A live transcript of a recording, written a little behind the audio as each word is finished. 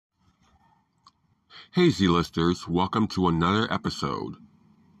Hey Z-listers, welcome to another episode.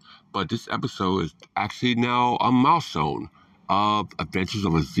 But this episode is actually now a milestone of Adventures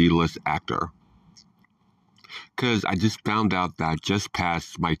of a Z-list Actor. Because I just found out that I just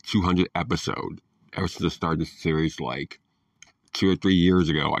passed my 200th episode ever since I started this series like 2 or 3 years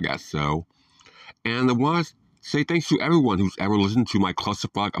ago, I guess so. And I want to say thanks to everyone who's ever listened to my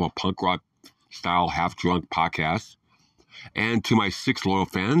clusterfuck of a punk rock style half-drunk podcast. And to my 6 loyal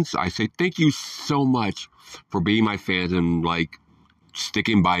fans, I say thank you so much for being my fans and,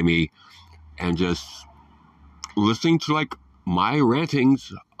 sticking by me and just listening to, my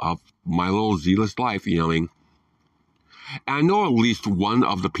rantings of my little Z-list life, you know what I mean? And I know at least one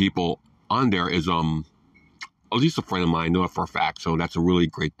of the people on there is, at least a friend of mine, I know it for a fact, so that's a really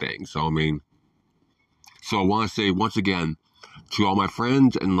great thing. So, so I want to say once again to all my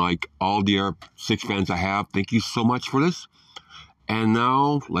friends and, all the 6 fans I have, thank you so much for this. And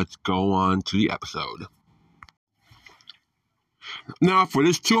now, let's go on to the episode. Now, for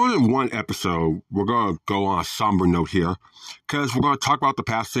this 201 episode, we're going to go on a somber note here, because we're going to talk about the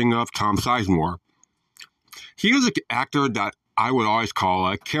passing of Tom Sizemore. He was an actor that I would always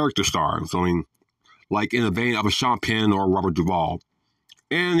call a character star, so in the vein of a Sean Penn or Robert Duvall.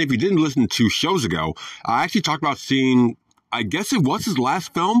 And if you didn't listen to shows ago, I actually talked about seeing, I guess it was his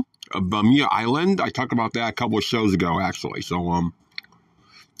last film, Mia Island. I talked about that a couple of shows ago, actually. So,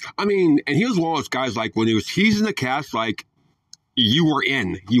 and he was one of those guys, when he's in the cast, you were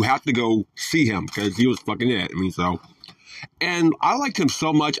in. You have to go see him, because he was fucking it. And I liked him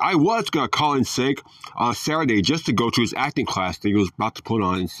so much, I was going to call in sick on Saturday just to go to his acting class that he was about to put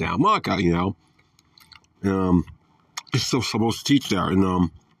on in Santa Monica, He's still supposed to teach there, and,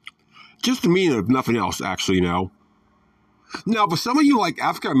 just to mean if nothing else, actually, Now, for some of you,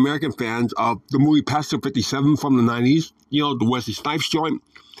 African-American fans of the movie Pastor 57 from the 90s, the Wesley Snipes joint,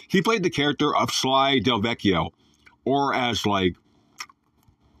 he played the character of Sly Del Vecchio, or as,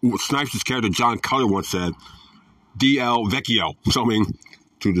 Snipes' character John Cutter once said, D.L. Vecchio,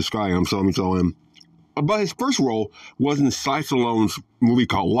 to describe him, but his first role was in Sly Stallone's movie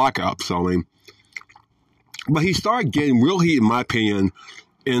called Lock Up, but he started getting real heat, in my opinion,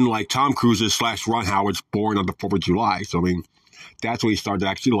 in, Tom Cruise's / Ron Howard's Born on the 4th of July. That's when he started to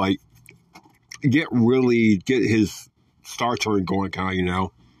actually, get his star turn going,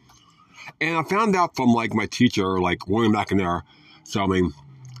 And I found out from, my teacher, William McNair,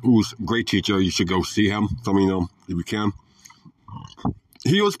 who's a great teacher. You should go see him, if you can.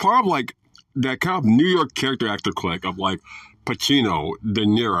 He was part of, that kind of New York character actor clique of, Pacino, De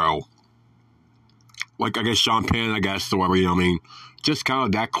Niro, I guess Sean Penn, or whatever, Just kind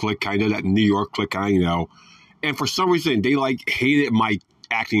of that clique, that New York clique, And for some reason, they, hated my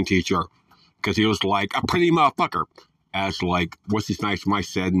acting teacher because he was, a pretty motherfucker, as, Wesley Snipes might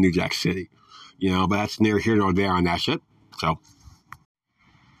said in New Jack City. But that's neither here nor there on that shit, so.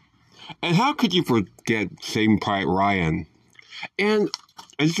 And how could you forget Saving Private Ryan? And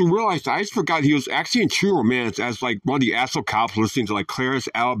I just realized, I just forgot he was actually in True Romance as, one of the asshole cops listening to, Clarice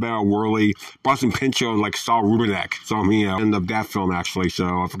Alabama Worley, Boston Pinchot, and, Saul Rubinek. And of that film, actually. So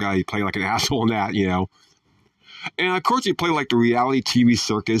I forgot he played, an asshole in that, And, of course, he played, the reality TV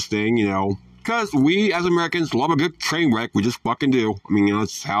circus thing, Because we, as Americans, love a good train wreck. We just fucking do.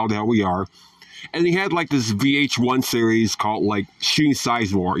 That's how the hell we are. And he had, this VH1 series called, Shooting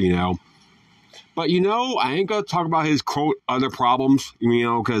Sizemore, But, I ain't going to talk about his, quote, other problems,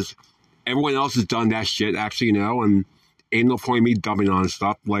 because everyone else has done that shit, actually, and ain't no point in me dumping on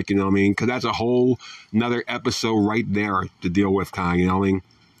stuff, Because that's a whole another episode right there to deal with, But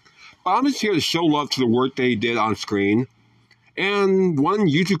I'm just here to show love to the work they did on screen. And one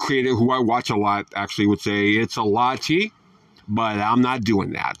YouTube creator who I watch a lot actually would say it's a lot of tea, but I'm not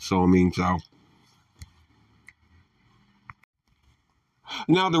doing that. So.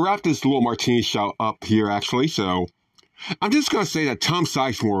 Now, to wrap this little martini shot up here, actually, so I'm just going to say that Tom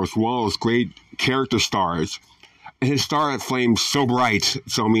Sizemore was one of those great character stars. And his star had flamed so bright,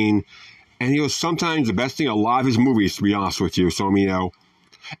 and he was sometimes the best thing in a lot of his movies, to be honest with you,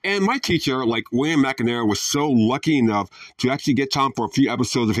 And my teacher, William McNair, was so lucky enough to actually get Tom for a few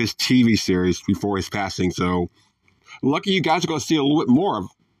episodes of his TV series before his passing, so lucky you guys are going to see a little bit more of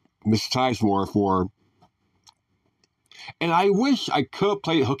Mr. Sizemore for. And I wish I could have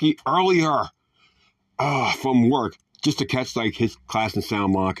played hooky earlier from work just to catch, his class in Santa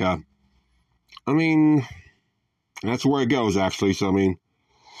Monica. That's where it goes, actually. So,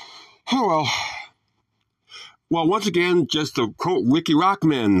 oh well. Well, once again, just to quote Ricky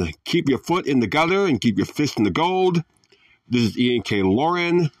Rockman, keep your foot in the gutter and keep your fist in the gold. This is Ian K.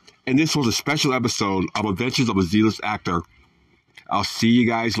 Lauren, and this was a special episode of Adventures of a Z-list Actor. I'll see you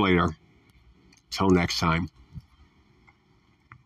guys later. Till next time.